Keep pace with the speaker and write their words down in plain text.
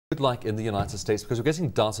like in the United States? Because we're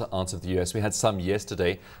getting data out of the US. We had some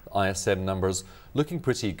yesterday, ISM numbers looking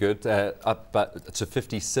pretty good, up to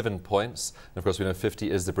 57 points. And of course, we know 50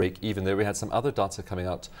 is the break even there. We had some other data coming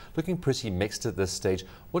out looking pretty mixed at this stage.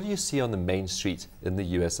 What do you see on the main street in the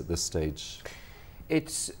US at this stage?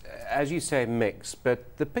 It's, as you say, mixed,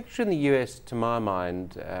 but the picture in the US, to my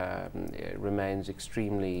mind, remains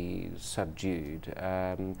extremely subdued.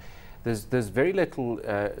 There's very little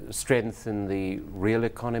strength in the real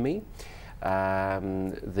economy.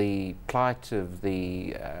 The plight of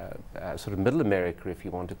the sort of middle America, if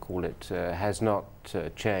you want to call it, has not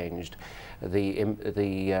changed.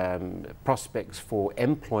 The prospects for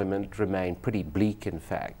employment remain pretty bleak, in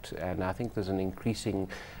fact, and I think there's an increasing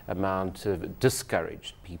amount of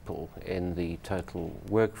discouraged people in the total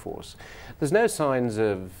workforce. There's no signs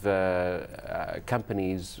of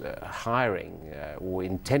companies hiring or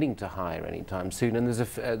intending to hire anytime soon, and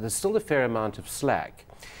there's still a fair amount of slack.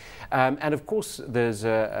 And of course, there's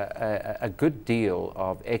a good deal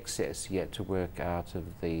of excess yet to work out of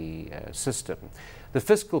the system. The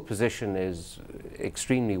fiscal position is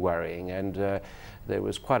extremely worrying, and there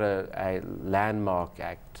was quite a landmark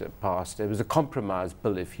act passed. It was a compromise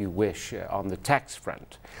bill, if you wish, on the tax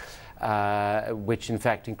front, which in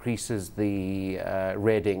fact increases the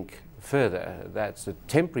red ink further. That's a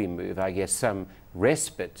temporary move, I guess, some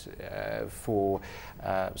respite for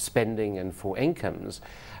spending and for incomes,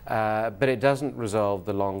 but it doesn't resolve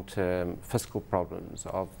the long-term fiscal problems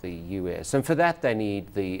of the US. And for that, they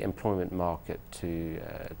need the employment market to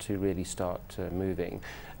really start moving.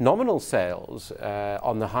 Nominal sales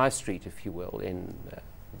on the high street, if you will, in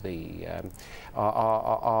the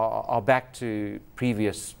are back to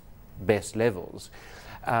previous best levels.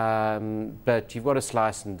 But you've got to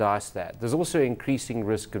slice and dice that. There's also increasing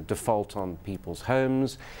risk of default on people's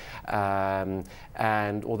homes,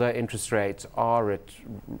 and although interest rates are at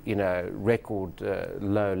record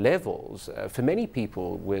low levels, for many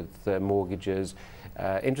people with mortgages,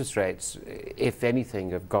 interest rates, if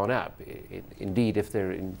anything, have gone up. Indeed, if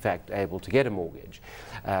they're in fact able to get a mortgage.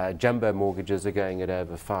 Jumbo mortgages are going at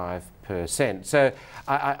over 5%. So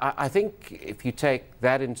I think if you take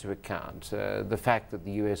that into account, the fact that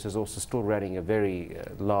the US is also still running a very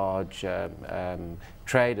large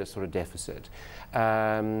trade sort of deficit,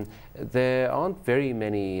 there aren't very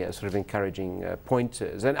many sort of encouraging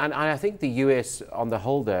pointers. And I think the US on the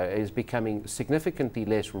whole, though, is becoming significantly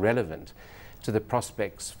less relevant to the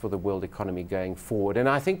prospects for the world economy going forward. And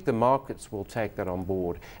I think the markets will take that on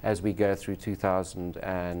board as we go through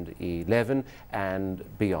 2011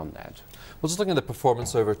 and beyond that. Well, just looking at the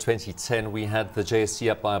performance over 2010, we had the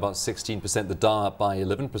JSE up by about 16%, the Dow up by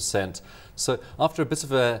 11%. So after a bit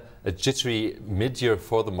of a jittery mid-year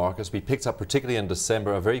for the markets, we picked up particularly in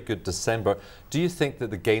December, a very good December. Do you think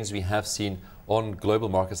that the gains we have seen on global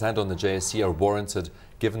markets and on the JSE are warranted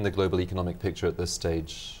given the global economic picture at this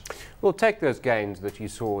stage? Well, take those gains that you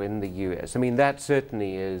saw in the US. I mean, that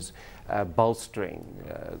certainly is bolstering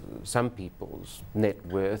some people's net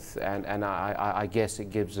worth, and I guess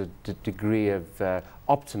it gives a degree of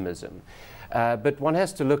optimism. But one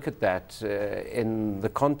has to look at that in the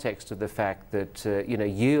context of the fact that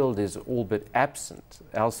yield is all but absent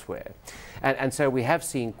elsewhere. And so we have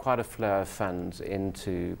seen quite a flow of funds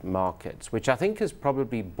into markets, which I think has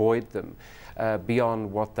probably buoyed them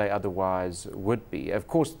beyond what they otherwise would be. Of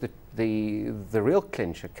course, the real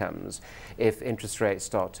clincher comes if interest rates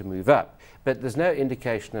start to move up, but there's no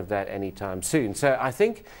indication of that anytime soon. So I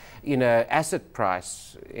think asset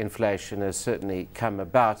price inflation has certainly come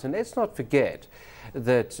about, and let's not forget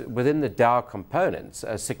that within the Dow components,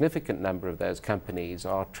 a significant number of those companies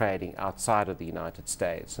are trading outside of the United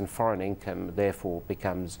States, and foreign income therefore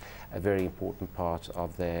becomes a very important part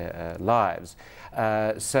of their lives.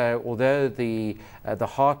 So although the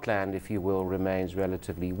heartland, if you will, remains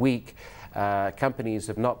relatively weak, companies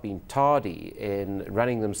have not been tardy in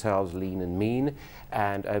running themselves lean and mean,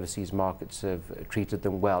 and overseas markets have treated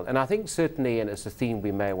them well. And I think certainly, and it's a theme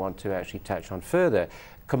we may want to actually touch on further,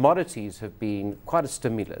 commodities have been quite a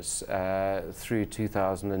stimulus through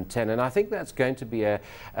 2010, and I think that's going to be a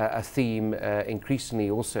theme increasingly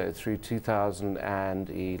also through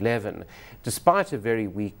 2011. Despite a very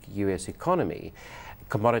weak US economy,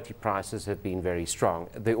 commodity prices have been very strong.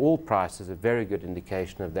 The oil price is a very good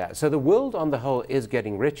indication of that. So the world on the whole is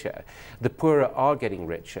getting richer. The poorer are getting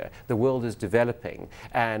richer. The world is developing,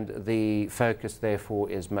 and the focus therefore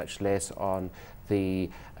is much less on the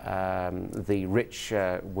rich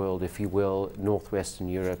world, if you will, Northwestern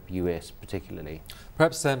Europe, US particularly.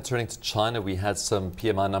 Perhaps turning to China, we had some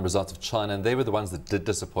PMI numbers out of China, and they were the ones that did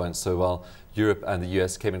disappoint. So while Europe and the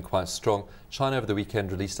US came in quite strong, China over the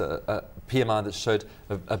weekend released a PMI that showed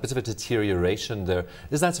a bit of a deterioration there.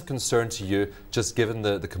 Is that of concern to you, just given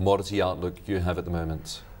the commodity outlook you have at the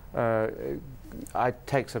moment? I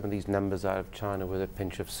take some of these numbers out of China with a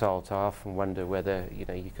pinch of salt. I often wonder whether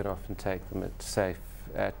you can often take them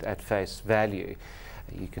at face value.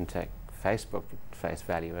 You can take Facebook at face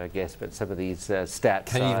value, I guess, but some of these stats.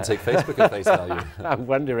 Can you even take Facebook at face value? I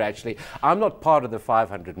wonder, actually. I'm not part of the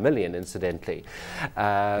 500 million, incidentally.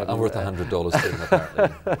 I'm worth $100 to them,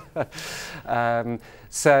 apparently.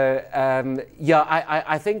 Yeah,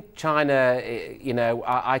 I think China,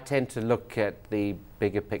 I tend to look at the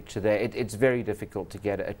bigger picture there. It's very difficult to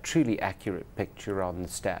get a truly accurate picture on the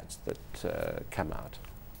stats that come out.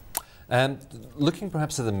 And looking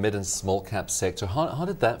perhaps at the mid and small cap sector, how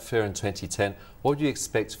did that fare in 2010? What would you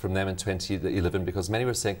expect from them in 2011? Because many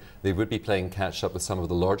were saying they would be playing catch up with some of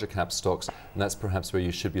the larger cap stocks, and that's perhaps where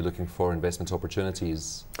you should be looking for investment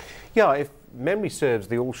opportunities. Yeah, if memory serves,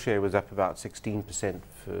 the all share was up about 16%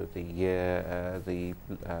 for the year. The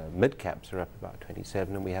mid caps are up about 27%,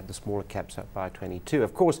 and we had the smaller caps up by 22%.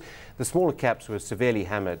 Of course, the smaller caps were severely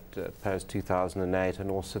hammered post 2008, and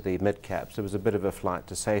also the mid caps. There was a bit of a flight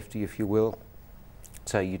to safety, if you will.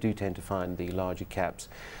 So you do tend to find the larger caps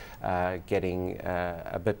getting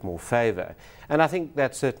a bit more favour. And I think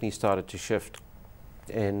that certainly started to shift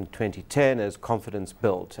in 2010 as confidence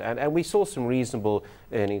built. And we saw some reasonable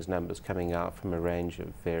earnings numbers coming out from a range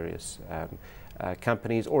of various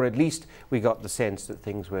companies, or at least we got the sense that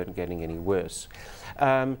things weren't getting any worse.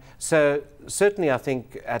 So certainly I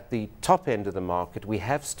think at the top end of the market we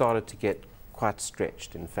have started to get quite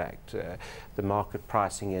stretched, in fact. The market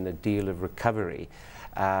pricing in a deal of recovery.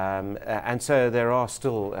 And so there are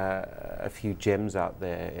still a few gems out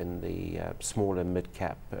there in the smaller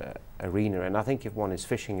mid-cap arena, and I think if one is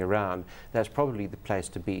fishing around, that's probably the place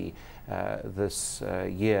to be this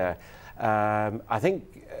year. I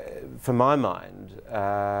think, for my mind,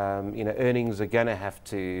 earnings are going to have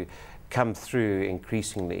to come through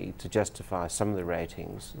increasingly to justify some of the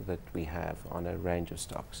ratings that we have on a range of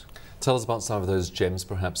stocks. Tell us about some of those gems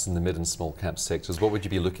perhaps in the mid and small cap sectors. What would you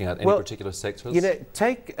be looking at? Any particular sectors?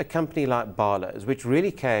 Take a company like Barlow's, which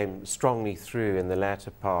really came strongly through in the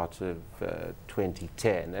latter part of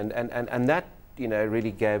 2010, and that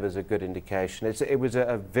really gave us a good indication. It was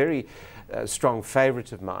a very strong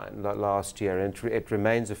favourite of mine last year, and it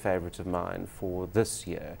remains a favourite of mine for this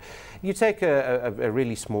year. You take a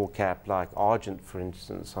really small cap like Argent, for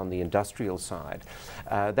instance, on the industrial side.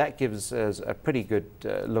 That gives us a pretty good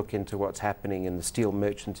look into what's happening in the steel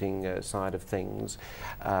merchanting side of things,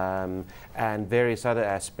 and various other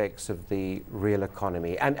aspects of the real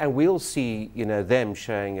economy. And we'll see them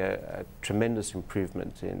showing a tremendous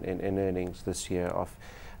improvement in earnings this year off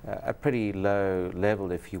a pretty low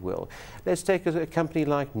level, if you will. Let's take a company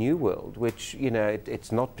like New World, which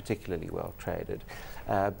it's not particularly well traded,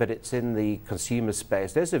 but it's in the consumer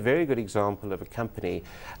space. There's a very good example of a company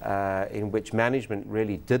in which management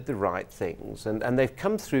really did the right things, and they've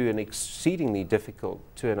come through an exceedingly difficult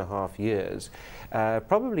 2.5 years,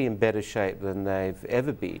 probably in better shape than they've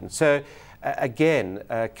ever been. So again,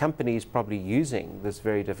 companies probably using this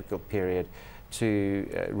very difficult period to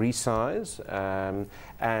resize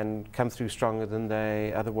and come through stronger than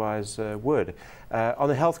they otherwise would. On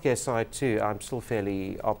the healthcare side too, I'm still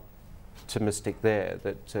fairly optimistic there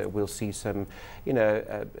that we'll see some,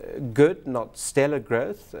 good, not stellar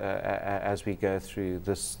growth as we go through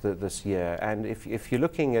this year. And if you're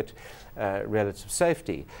looking at relative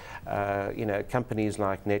safety, companies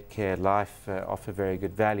like Netcare Life offer very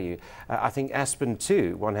good value. I think Aspen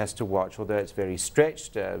too, one has to watch, although it's very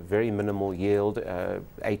stretched, very minimal yield,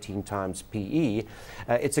 18 times PE.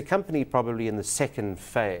 It's a company probably in the second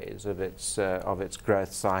phase of its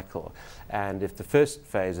growth cycle. And if the first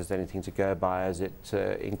phase is anything to go by as it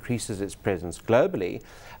increases its presence globally,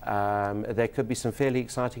 there could be some fairly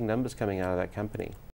exciting numbers coming out of that company.